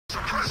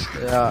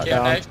Yeah,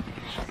 down.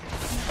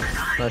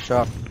 Nice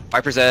shot.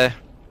 Viper's A.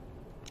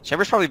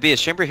 Chamber's probably B.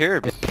 Is Chamber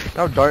here?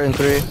 Now dart in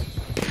 3.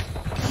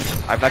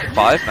 I'm back at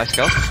 5. Nice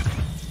kill.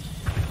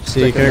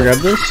 See, can I grab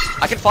this?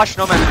 I can flash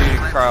snowman for you,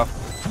 Cryo.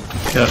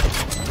 Yeah.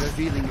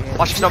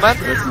 Flashing snowman?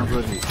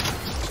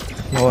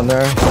 No one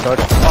there. Dart.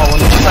 Oh,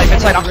 one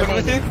inside. I'm coming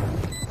with you.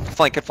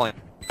 Flank, good flank.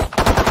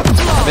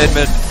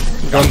 Mid.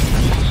 Gone.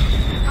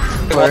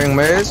 Wearing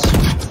maze.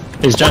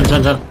 He's Jen.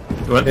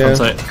 What? Yeah. On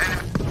site.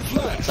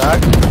 Tag.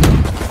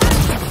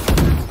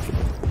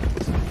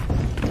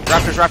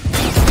 Raptors.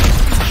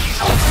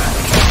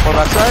 Hold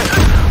that side.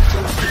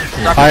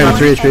 I am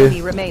 3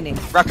 HP.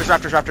 Raptors,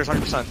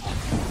 100%.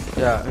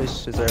 Yeah,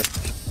 he's there.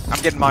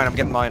 I'm getting mine. I'll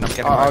get mine.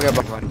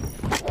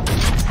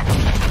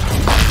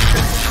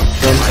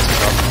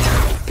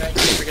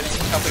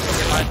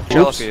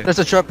 Oops. There's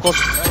a trap close.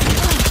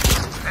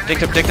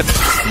 Dinked him.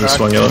 He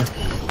swung yellow.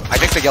 I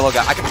dinked the yellow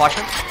guy. I can flash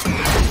him.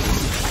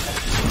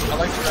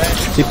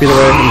 TP the way,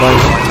 I'm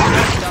blind.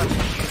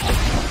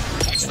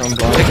 I'm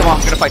blind. Take him off.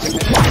 I'm gonna fight him.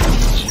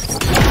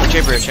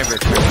 Chamber.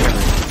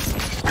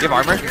 You have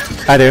armor?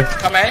 I do.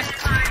 Come A.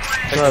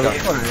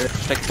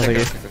 Take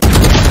it.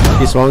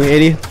 He swung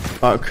 80.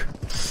 Fuck.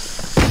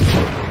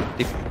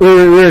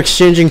 We're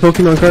exchanging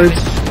Pokemon cards.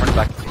 Run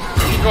back.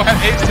 Go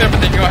ahead, 8 7,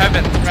 then go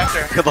heaven.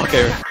 Raptor. Good luck,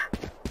 Aaron.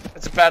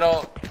 It's a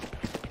battle.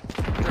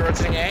 They're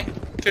rotating A.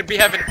 Could be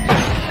heaven.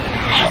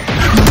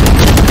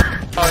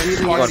 Oh, he's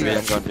I'm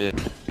going B.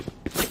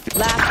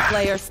 Last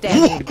player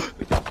standing.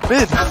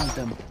 Mid.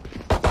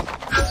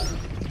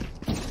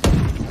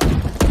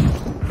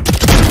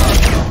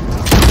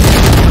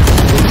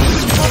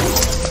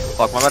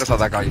 Fuck, my might have thought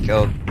that got you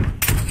killed.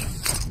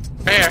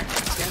 Fair.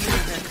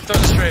 Throw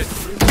it straight.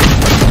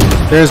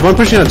 There's one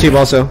pushing on tube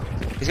also.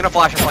 He's gonna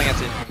flash and playing at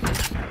team.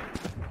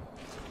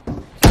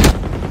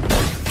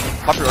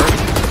 Pop your orb.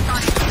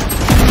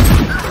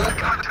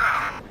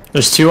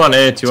 There's 2 on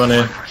A.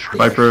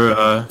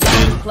 Viper,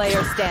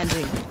 Player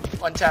standing.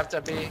 One tapped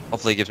up B.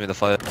 Hopefully he gives me the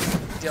fight.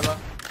 Yellow.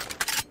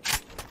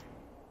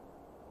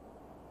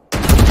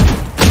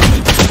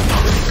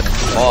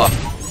 Oh.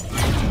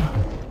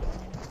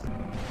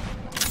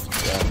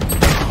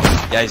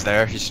 Yeah, he's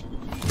there. He's.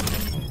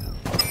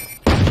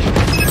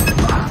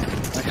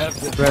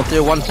 Ran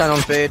through 110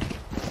 on fade.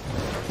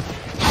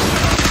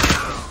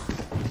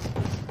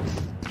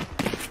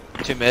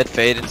 2 mid,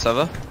 fade, and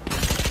Sova.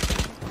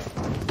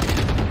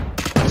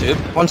 Tube.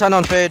 110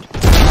 on fade.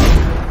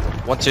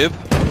 1 tube.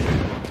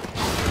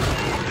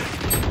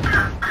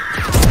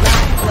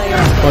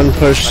 one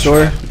push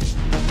store.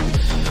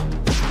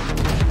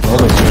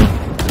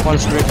 One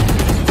street.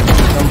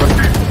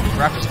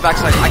 Raptors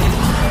backside. I can.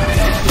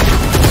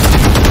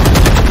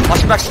 Watch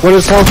your backside. One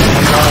is health.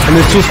 And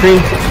there's 2 screen.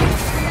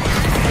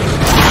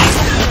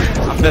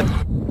 I'm dead.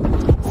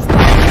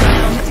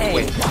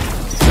 Wait.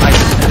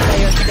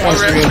 One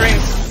screen.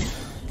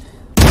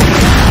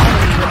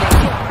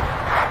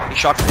 He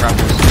shot from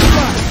Raptors.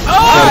 Oh!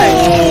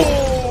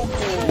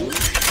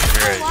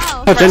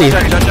 Oh, Jenny.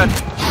 Done.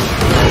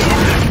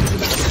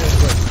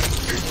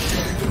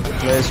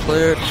 Maze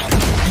clear.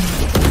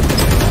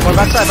 One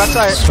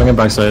backside. Swinging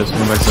backside.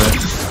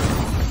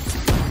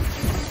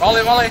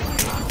 Volley.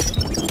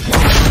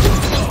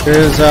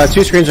 There's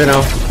 2 screens right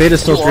now.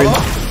 Beta's still screen.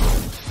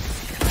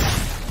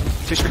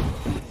 2 screen.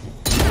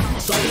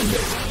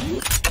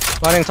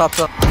 Lining top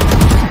up.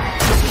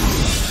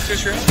 2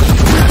 screen.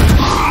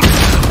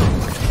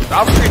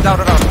 Down. Blink.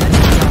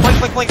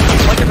 Blink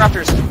at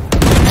Raptors.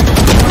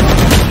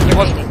 He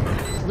wasn't.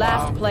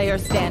 Last player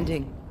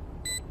standing.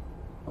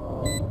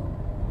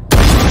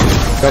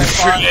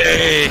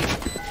 Can't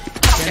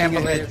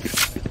believe.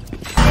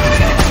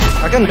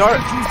 I can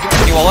dart.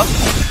 Can you wall up?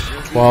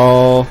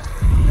 Well,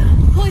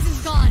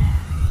 Poison's gone.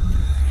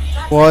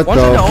 what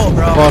One's in the hole,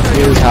 bro. the fuck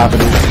is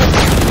happening?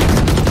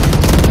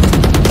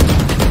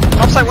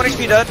 Topside 1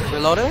 HP dead.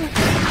 Reloading.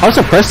 How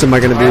suppressed am I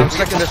gonna be?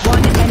 Second this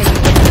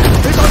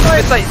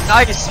It's like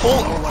nice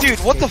full. Dude,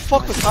 what the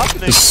fuck was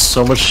happening? There's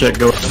so much shit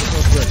going.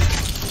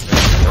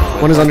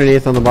 One is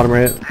underneath on the bottom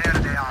right.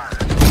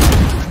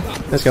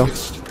 Let's go.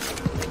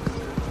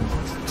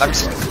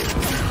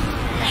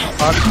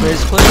 Box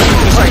maze clear.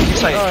 Two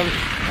side.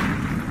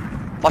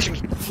 Flashing.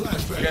 You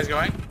guys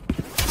going?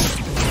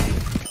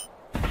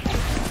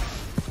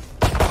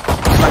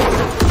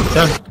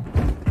 Yeah.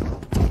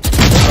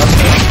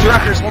 2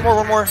 Raptors. One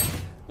more.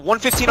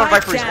 115 on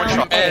Viper. He's 1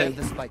 shot. Mid.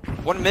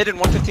 1 mid and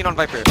 115 on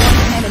Viper.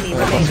 Enemy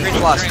remaining. Screen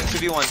blast.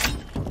 2v1.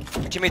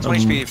 Your teammate's 1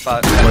 HP.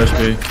 But 1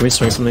 HP. Can we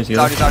swing something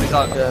together? he's out.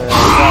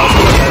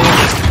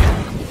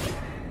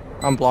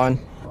 I'm blind.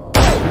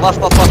 Left.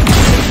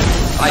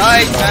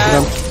 Nice,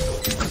 man. Yeah.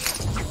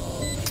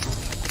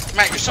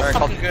 Matt, you're so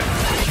fucking good.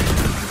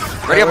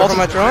 Ready up Over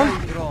my drone.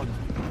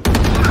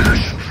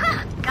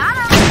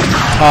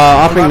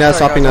 Opping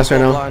nest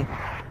right now. Blind.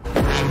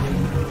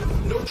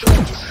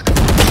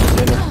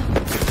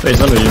 Wait,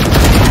 he's under you.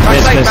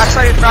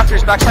 Backside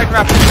Raptors.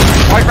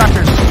 White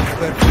Raptors.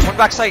 1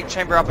 backside.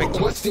 Chamber upping.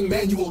 Requesting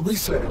manual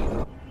reset.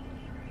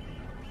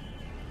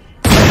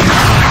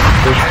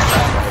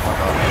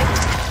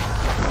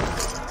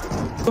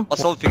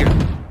 Let's hold figure.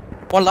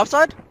 One left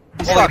side.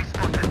 He's stuck.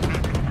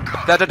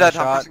 Dead.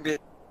 Shot.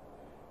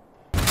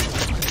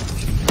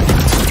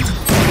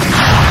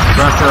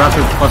 Raptor,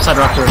 left side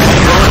raptor.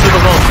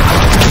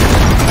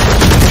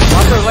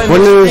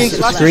 One news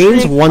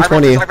screens,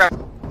 120.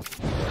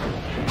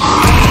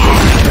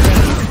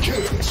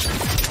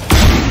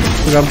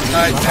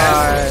 Nice.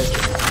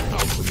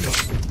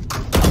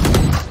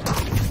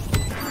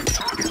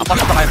 I'm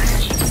fucking behind.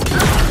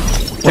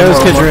 Yeah, this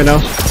kid's right now.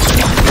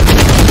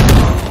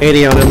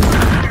 80 on him.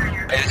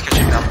 Hey, this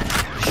kitchen now.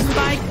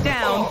 Spike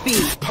down B.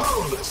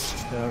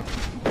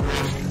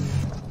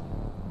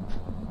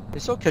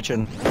 He's still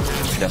kitchen.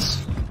 Yes.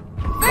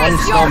 One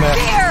snowman.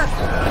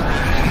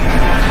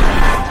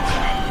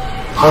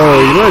 Oh,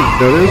 you know what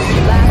that is?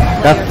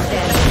 That,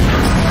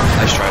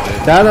 Nice try,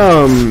 dude. that,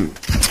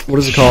 what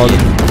is it called?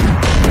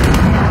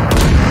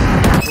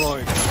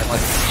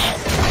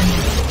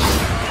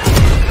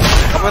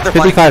 Come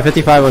with their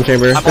 55 on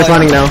chamber. They're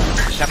planning now.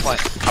 Can't play.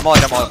 I'm all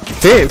in.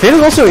 Fade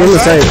is also in the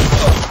site.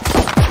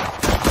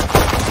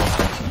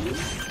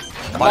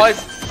 Boys,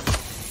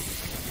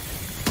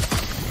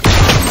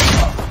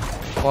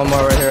 One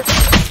more right here.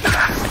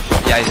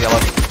 Yeah, he's yellow.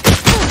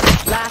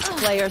 Last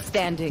player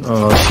standing.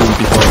 Oh, shoot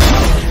before.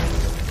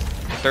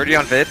 30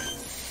 on vid.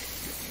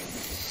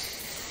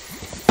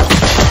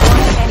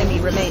 One enemy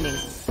remaining.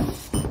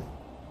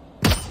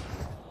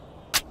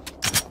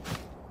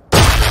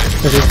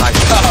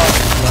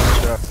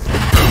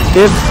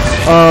 If,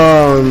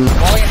 falling in 2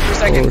 oh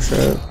seconds.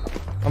 shit.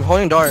 I'm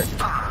holding dart.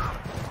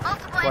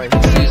 Wait,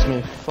 he sees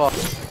me. Fuck.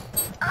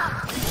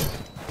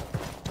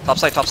 Top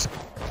side.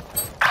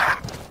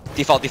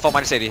 Default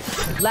minus 80.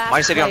 Last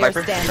Minus 80 on player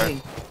Viper.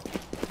 standing.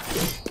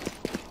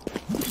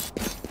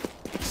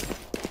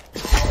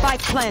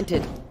 Spike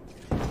planted.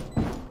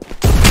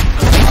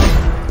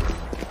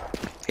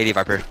 80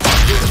 Viper.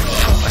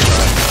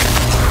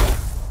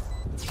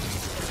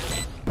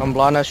 I'm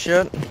blind as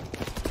shit.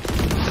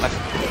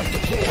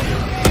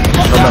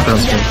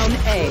 Down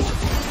A.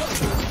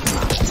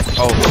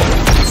 Oh,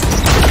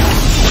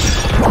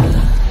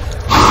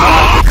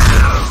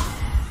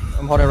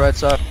 I'm holding right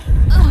side.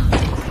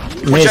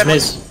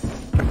 Maze.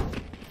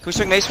 who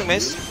swing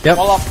maze? Yep.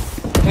 All up.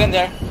 Get in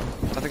there.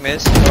 Nothing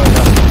maze.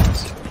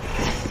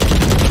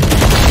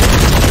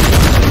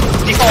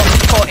 Default.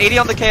 Default 80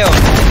 on the KO.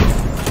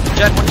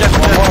 Jet.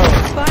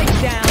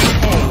 Spike down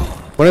A.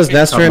 What is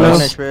Nest right now?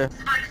 One HP.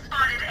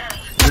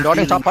 I'm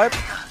darting top pipe.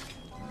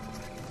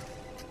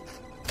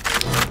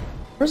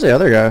 Where's the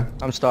other guy?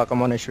 I'm stuck.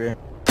 I'm on HP.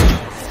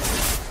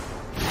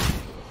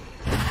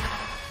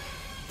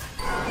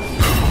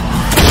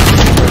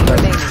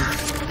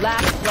 Remaining.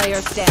 Last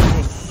player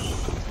standing.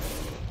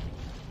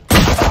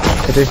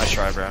 Nice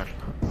try, bro.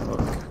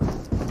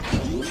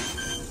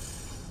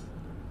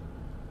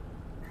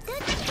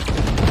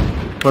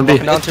 One B.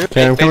 Walking down two.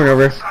 Okay, I'm coming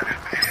over.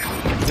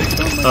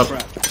 Up.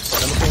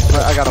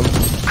 I got him.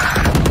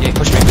 Yeah,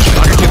 push me.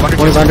 Under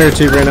One is under a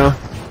tube right now.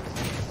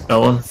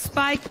 Got one.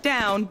 Spike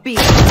down B.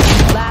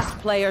 Last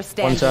player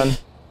standing. 110.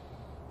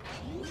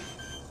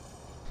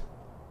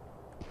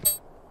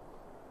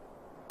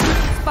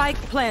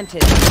 Spike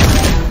planted.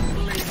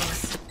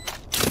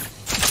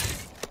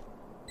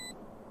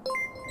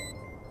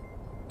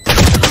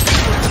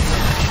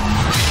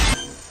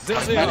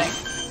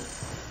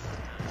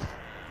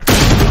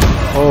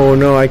 Oh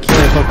no, I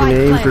can't fucking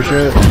aim for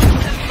shit.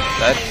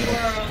 Dead.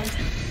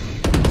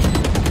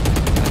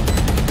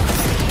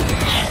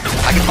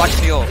 I can flash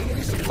steal.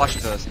 Flash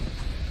into this.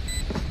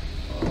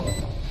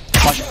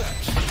 Flash.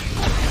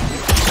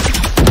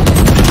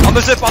 On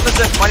the zip,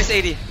 minus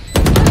 80.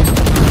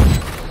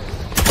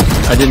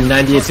 I did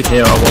 98 to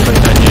KO. I won't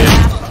make 98.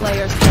 Last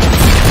player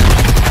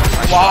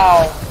standing.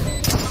 Wow.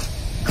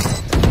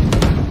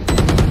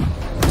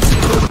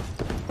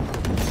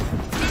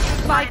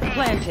 Spike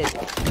planted.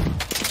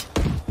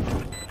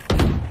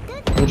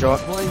 Enjoy.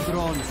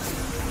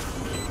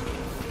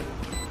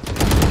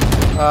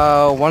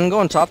 One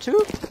going top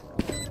two?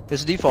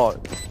 It's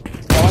default.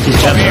 He's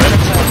jumping, right?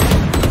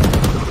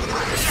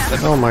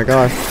 Oh my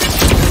gosh.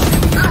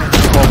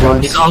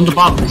 He's on the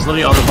bomb. He's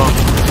literally on the bomb.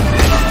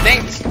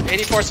 Thanks.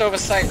 84 Sova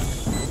sight.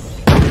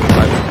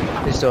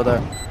 He's still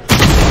there.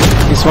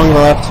 He swung to the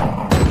left.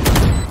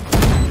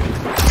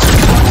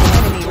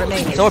 Enemy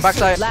remaining. So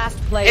backside. Last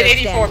player Hit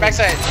 84, standing.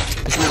 backside.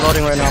 He's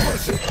reloading right now.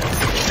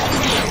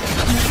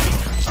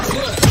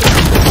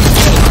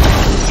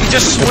 He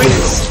just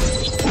swings.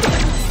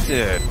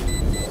 Dude.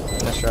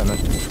 Nice try, man.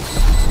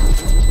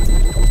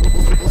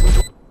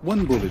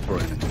 One bullet per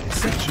enemy.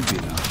 That should be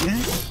enough,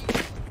 yes?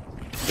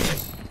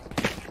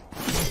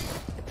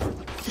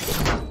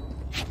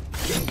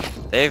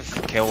 They've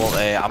killed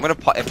A. I'm gonna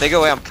if they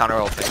go A, I'm counter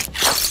ulting.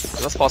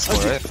 That's possible,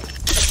 right?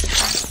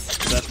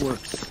 That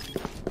works.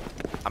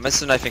 I'm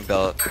instant knifing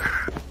belt.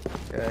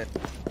 Okay.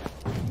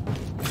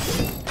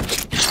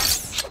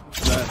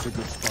 That's a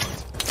good spot.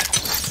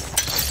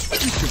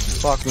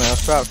 Fuck, man.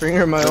 Stop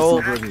finger my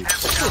ult. Ready.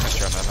 Nice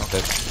try, man.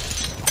 Okay.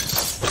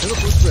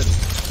 Teleport's ready.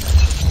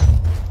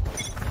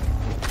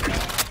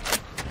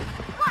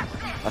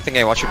 Nothing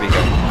A, watch your beacon.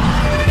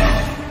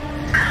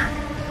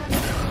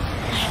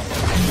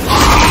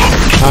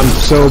 I'm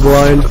so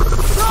blind.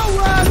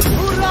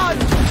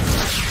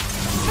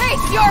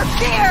 Face your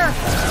fear!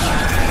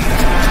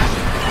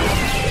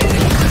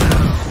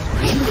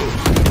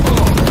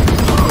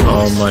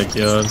 Oh my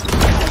god. I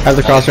have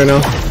the cross right now.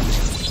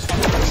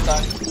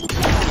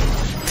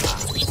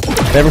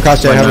 They haven't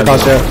crossed yet, haven't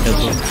crossed yet.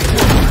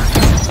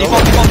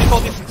 Default.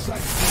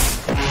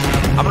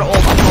 I'm gonna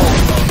ult.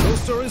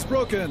 Poster is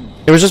broken.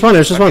 It was just one,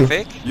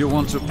 Fake? You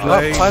want to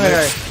play?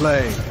 Let's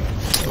play.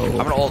 I'm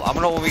gonna ult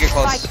when we get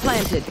close. Spike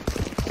planted.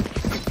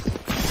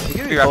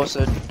 Be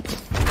rapid.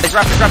 It's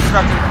rapid.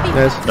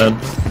 Nice. Dead.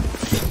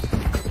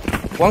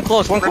 One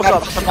close up. Come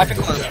back and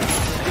close.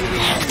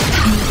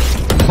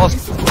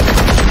 Close.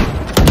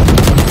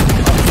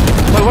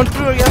 Wait, one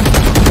through again.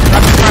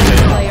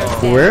 Player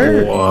standing.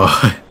 Where?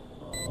 What?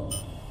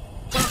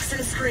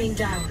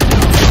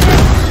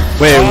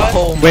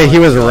 Wait, he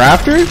was a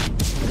raptor?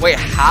 Wait,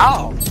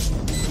 how?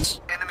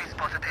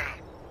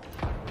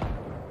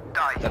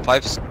 That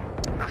pipes.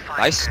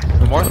 Nice.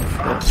 One more.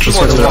 Two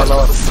more.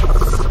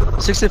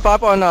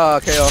 65 on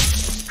KO.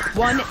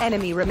 One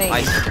enemy remaining.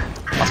 Nice.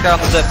 Let's get on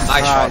the zip.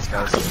 Nice shots,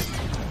 guys.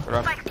 Good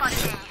run.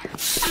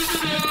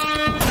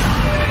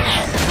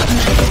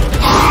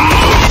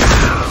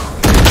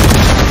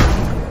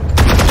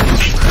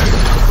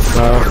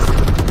 No.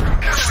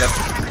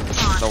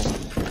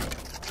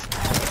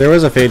 There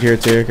was a fade here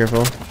too,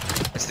 careful.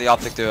 It's the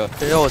OpTic duo.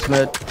 KO is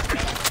mid.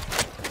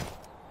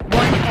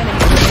 One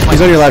enemy.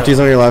 He's on your left, he's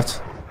on your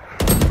left.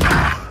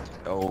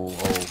 Oh,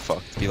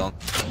 fuck. Be long.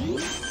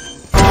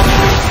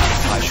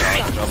 Nice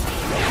shot. Good job.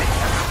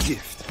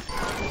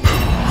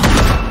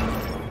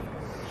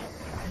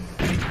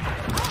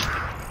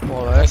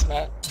 Wall, Nice,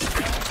 Matt.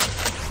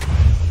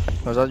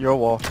 Was that your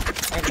wall?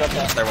 I can drop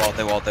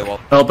that. They wall.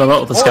 Help him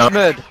out with the Oh, scout.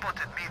 mid.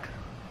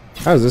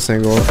 How is this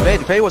angle?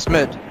 Fade was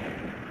mid.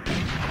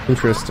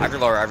 Interesting. I've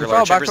your lower. Fell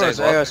back Chambers A towards as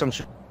A or well. some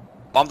shit.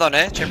 Bomb down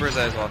A, Chambers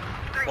A as well.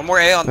 One more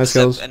A on Nice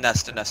zip kills. and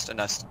nest.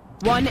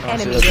 One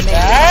enemy that's- remaining.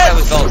 That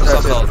was belt, that's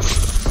not belt.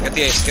 Get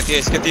the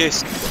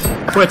ace.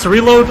 Wait, it's a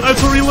reload. I have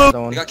to reload. That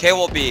You one. got K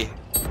will B.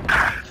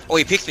 Oh,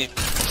 he peeked me. B.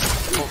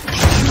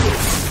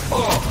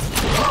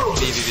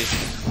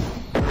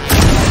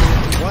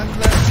 One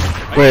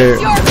left. Wait.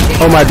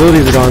 Oh, my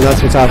abilities are gone.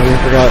 That's what's happening.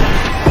 I forgot.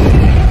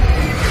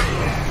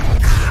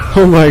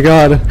 Oh my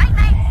god.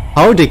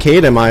 How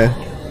decayed am I?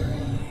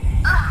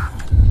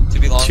 To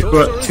be long. Two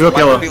up Be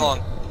yellow. long.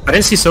 I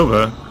didn't see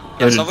Sova.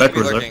 Yeah, Did someone be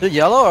backwards, lurking. Is it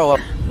yellow or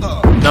what?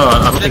 No, I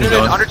don't think he's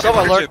yellow. Under two.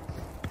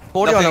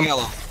 40 on Nothing him.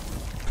 yellow.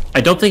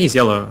 I don't think he's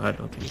yellow. I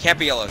don't think. He can't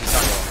be yellow. He's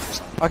not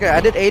yellow. Okay, I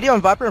did 80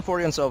 on Viper and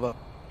 40 on Sova.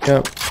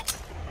 Yep.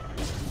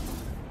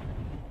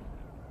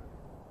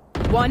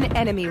 One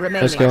enemy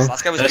remaining. Let's go.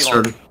 Last guy was That's B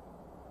long. true.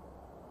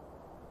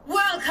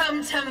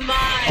 Welcome to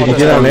my. Did you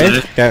get that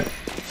mid? Okay.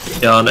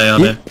 Yeah, on A.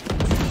 Nice,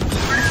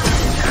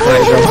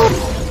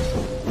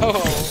 Oh,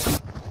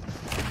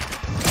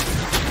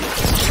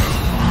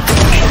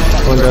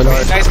 One dead.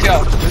 nice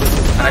kill.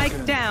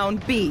 Spike down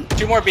B.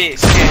 Two more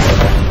Bs.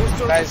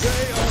 Nice.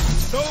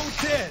 So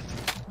dead.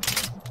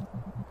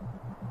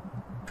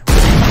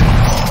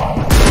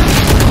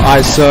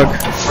 I suck.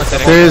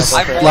 There's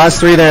last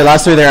three there.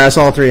 I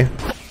saw all three.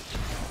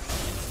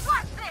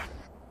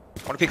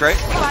 Wanna peek right?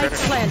 Spike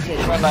planted.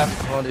 One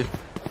left. Oh, dude.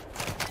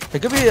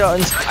 It could be I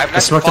have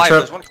next smoked the 5, trap.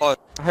 there's one close.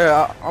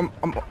 here. I'm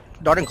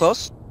darting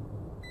close.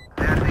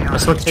 I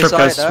smoked the trip,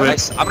 guys. Inside, Wait.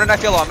 Nice. I'm gonna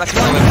knife yellow.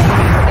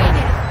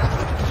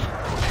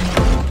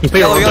 He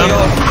played Yellow. down.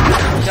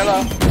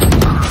 Yellow.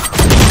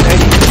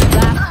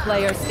 Last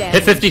player standing.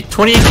 Hit 50,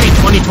 20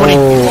 HP, 20.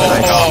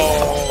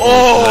 Oh.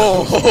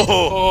 Oh.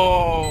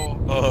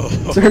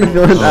 Starting to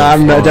feel it. Nah,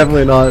 I'm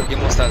definitely not. He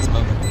almost has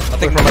smoke.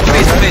 Nothing from my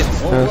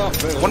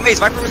maze. One maze.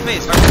 Viper was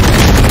maze.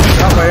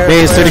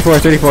 Maze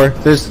 34.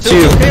 There's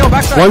two. KO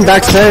backside. One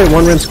backside,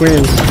 one rim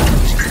screens.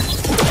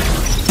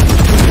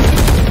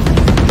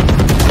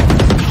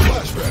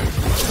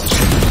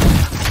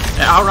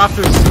 Out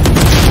Raptors.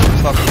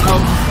 On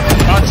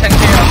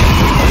 10k.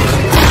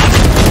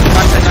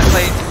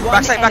 One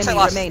Backside enemy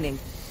last. remaining.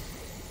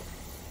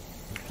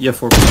 Yeah,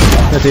 4.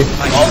 Empty.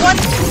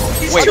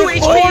 He's Wait. 2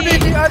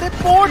 HP. I did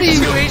 40.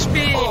 2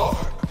 HP.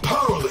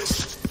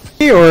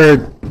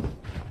 Or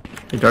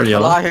He darted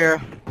yellow. Lie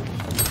here.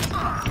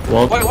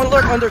 Wall. Wait, one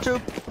lurk under 2.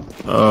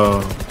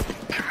 Oh.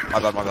 My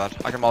bad.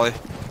 I can molly.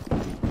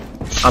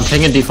 I'm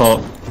pinging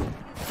default.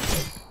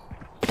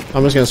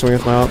 I'm just gonna swing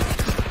with my out.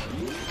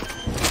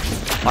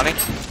 Hunting.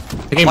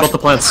 Pinging both the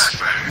plants.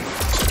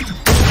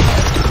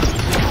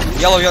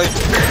 Yellow. I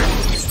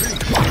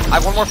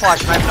have one more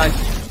flash. Knife.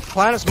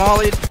 Plan is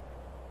mollied.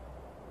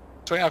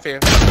 Swing off you.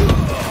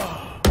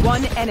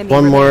 One enemy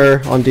One remaining.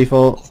 more on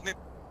default.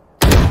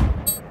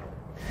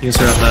 You can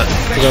surround that.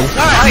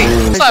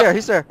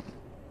 He's there.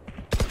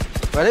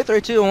 Ready?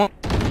 3, 2, 1.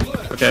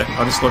 Okay,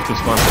 I'll just look to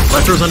spawn.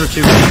 Viper's under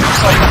 2.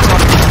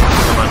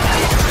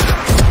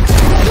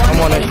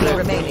 One on enemy it.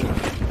 remaining.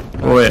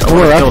 Oh wait, I One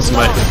more wanna left. kill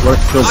somebody. Work,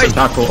 kill some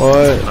tackle.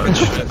 What? Oh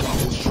shit.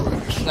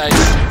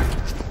 Nice.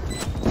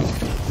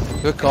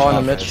 Good call on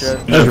the mid shit.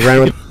 I just ran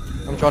with.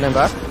 I'm trying him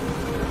back.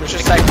 Push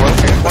your side. One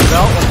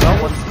bell, one bell,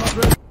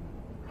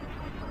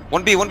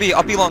 one B,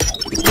 up B long.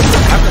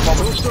 After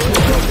bubble.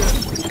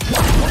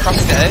 One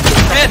crossing the edge.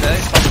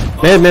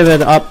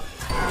 Mid, up.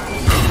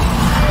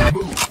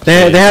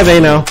 They have A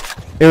now.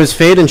 It was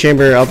fade and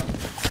chamber up.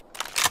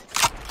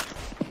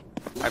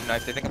 I have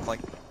knife, they think I'm like.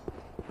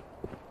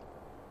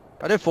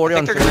 I did 40 I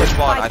on think fade. they're gonna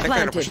spawn. I think they're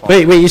gonna push spawn.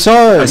 Wait, you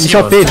saw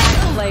fade.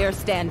 Last player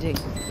standing.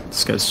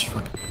 This guy's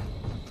fucking.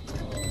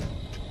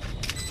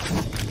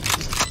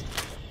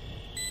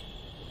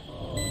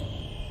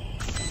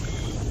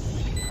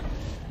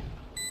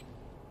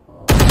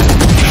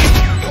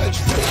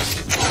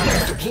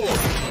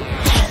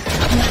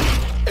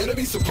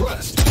 Enemy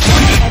suppressed.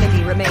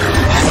 Enemy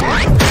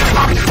remaining.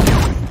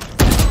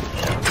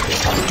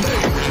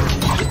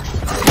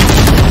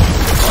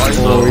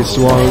 Oh, he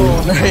swung.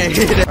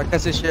 I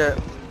can't see shit.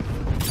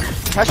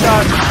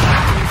 Headshot.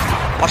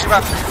 Watch the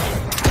back.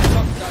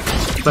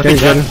 Good.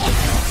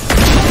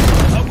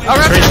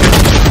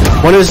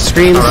 One is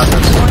screens. One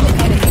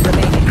enemy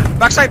remaining.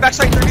 Backside,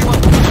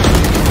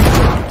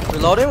 3v1.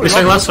 Reloading.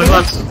 Swing left.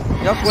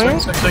 Yep, wing.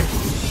 Swing.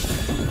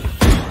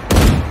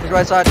 He's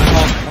right side. I'm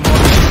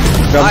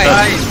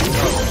Nice.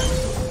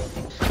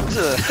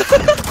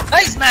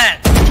 Nice man.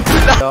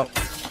 Yep.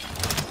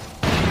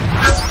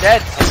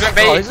 Dead. He's going Oh,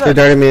 bait. he's They dead.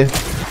 darted me.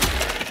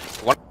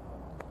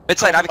 Mid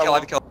side, I have a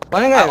kill.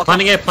 Planning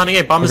it. Planning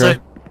A. Bomb is Okay.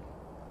 A.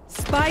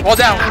 Spike Wall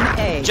down.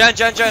 A. Gen.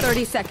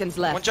 30 seconds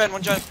left. One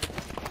gen.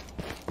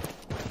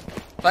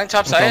 Playing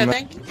top side, I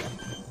think.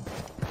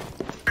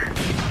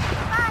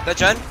 That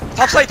gen.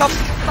 Top side.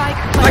 Spike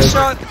Nice planted.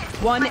 shot.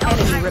 One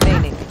enemy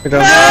remaining. Good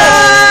job.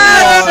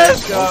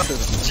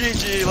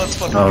 GG, let's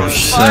fucking Oh go.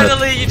 shit.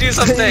 Finally, you do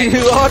something.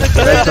 You are the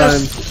Good greatest.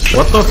 time.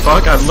 What the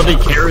fuck? I'm literally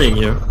carrying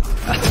you.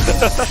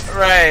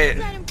 Right.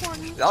 Not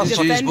important. That was GG's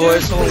fucking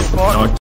boys. Holy fuck. No,